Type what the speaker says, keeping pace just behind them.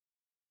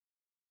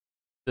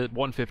The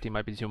 150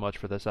 might be too much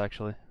for this,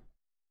 actually.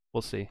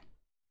 We'll see.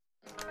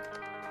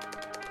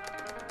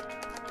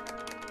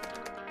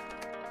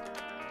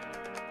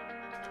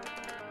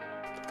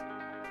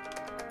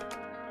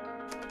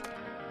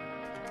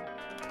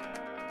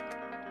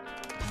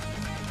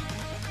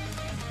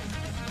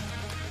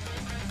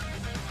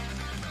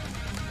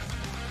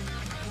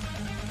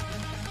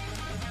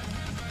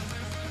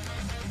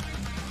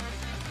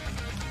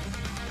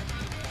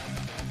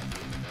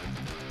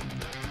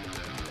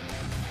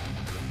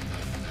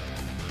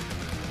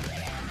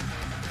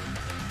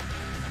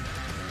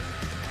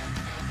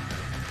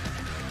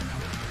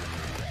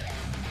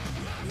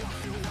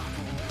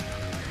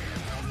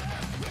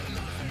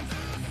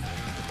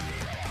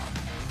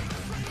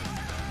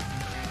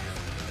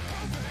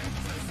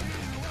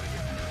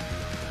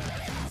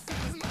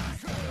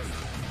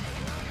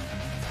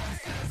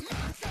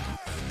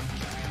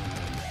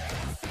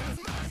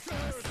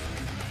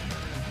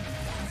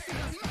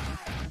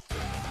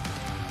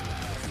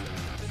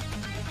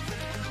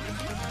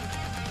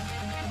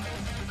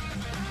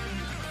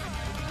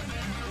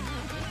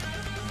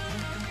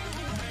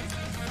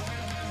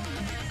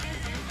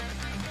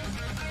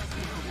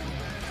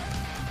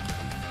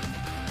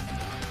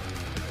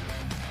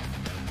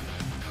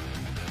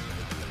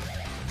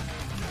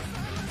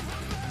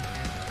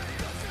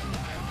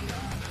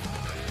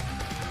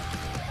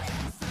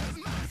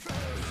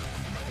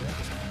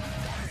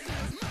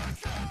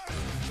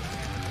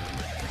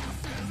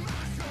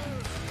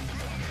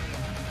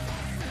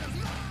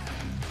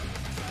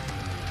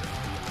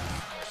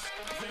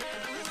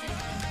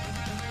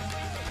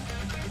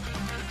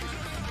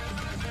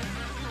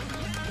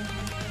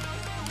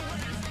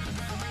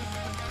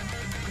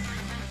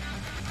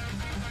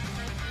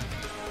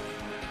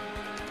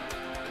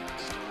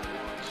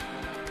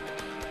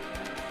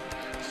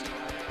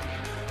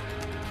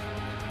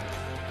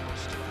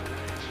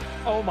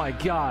 Oh my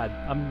god,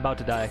 I'm about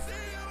to die.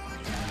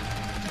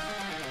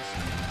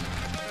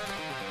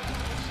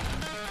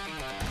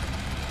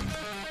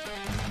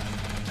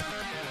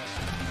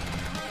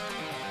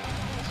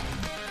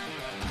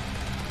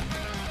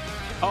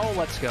 Oh,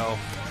 let's go.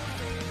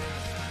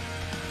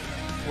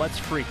 Let's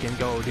freaking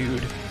go,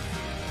 dude.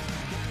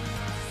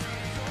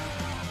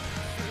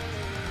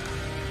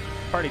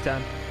 Party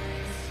time.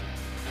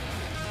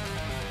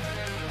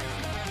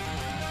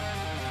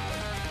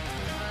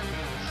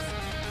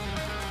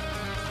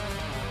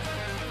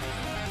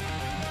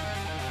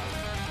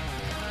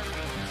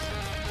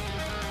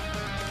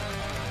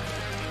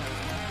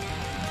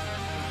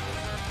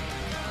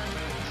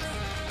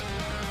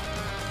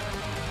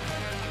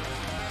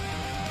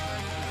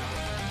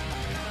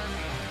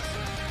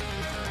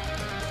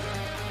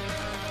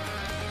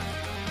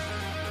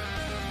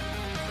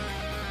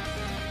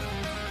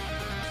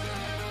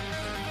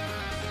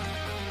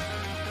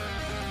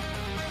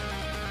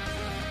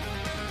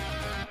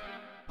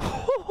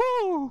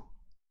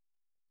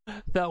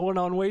 That went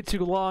on way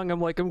too long. I'm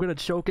like, I'm gonna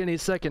choke any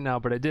second now,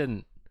 but I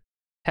didn't.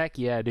 Heck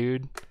yeah,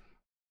 dude.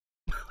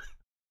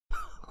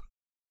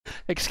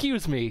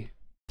 Excuse me.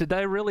 Did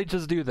I really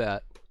just do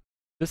that?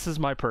 This is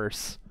my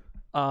purse.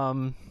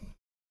 At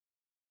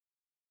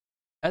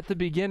the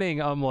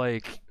beginning, I'm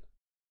like,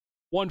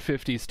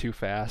 150 is too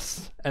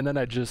fast. And then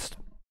I just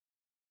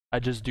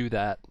do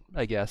that,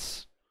 I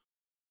guess.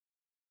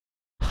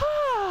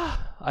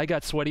 I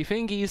got sweaty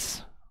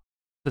fingies.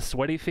 The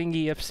sweaty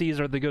fingy FCs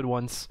are the good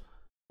ones.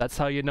 That's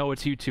how you know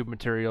it's YouTube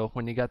material,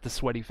 when you got the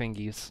sweaty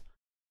fingies.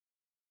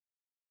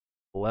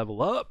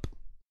 Level up.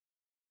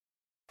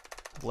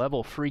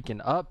 Level freaking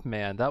up,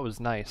 man. That was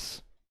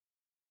nice.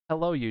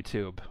 Hello,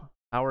 YouTube.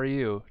 How are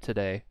you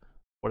today?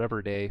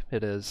 Whatever day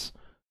it is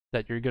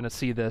that you're gonna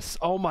see this.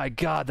 Oh my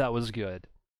god, that was good.